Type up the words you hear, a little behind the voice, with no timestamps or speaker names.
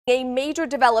A major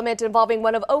development involving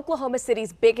one of Oklahoma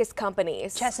City's biggest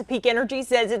companies. Chesapeake Energy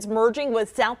says it's merging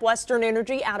with Southwestern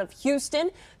Energy out of Houston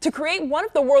to create one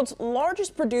of the world's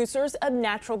largest producers of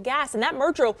natural gas. And that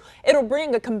merger, it'll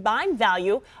bring a combined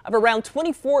value of around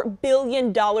 $24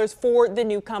 billion for the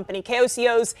new company.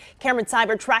 KOCO's Cameron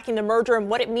Cyber tracking the merger and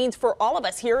what it means for all of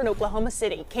us here in Oklahoma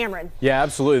City. Cameron. Yeah,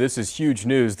 absolutely. This is huge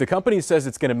news. The company says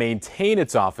it's going to maintain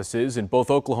its offices in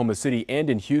both Oklahoma City and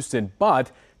in Houston,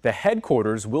 but the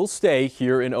headquarters will stay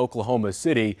here in Oklahoma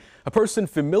City. A person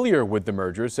familiar with the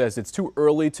merger says it's too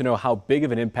early to know how big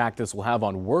of an impact this will have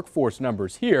on workforce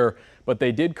numbers here, but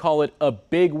they did call it a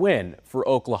big win for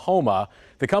Oklahoma.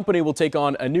 The company will take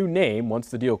on a new name once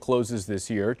the deal closes this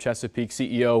year. Chesapeake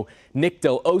CEO Nick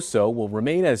Del Oso will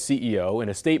remain as CEO. In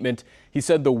a statement, he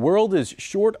said the world is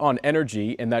short on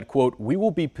energy and that, quote, we will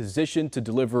be positioned to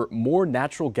deliver more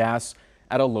natural gas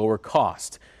at a lower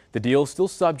cost. The deal is still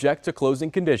subject to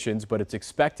closing conditions, but it's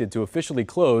expected to officially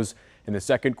close in the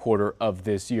second quarter of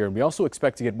this year. And we also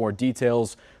expect to get more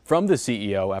details from the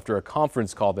CEO after a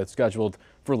conference call that's scheduled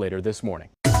for later this morning.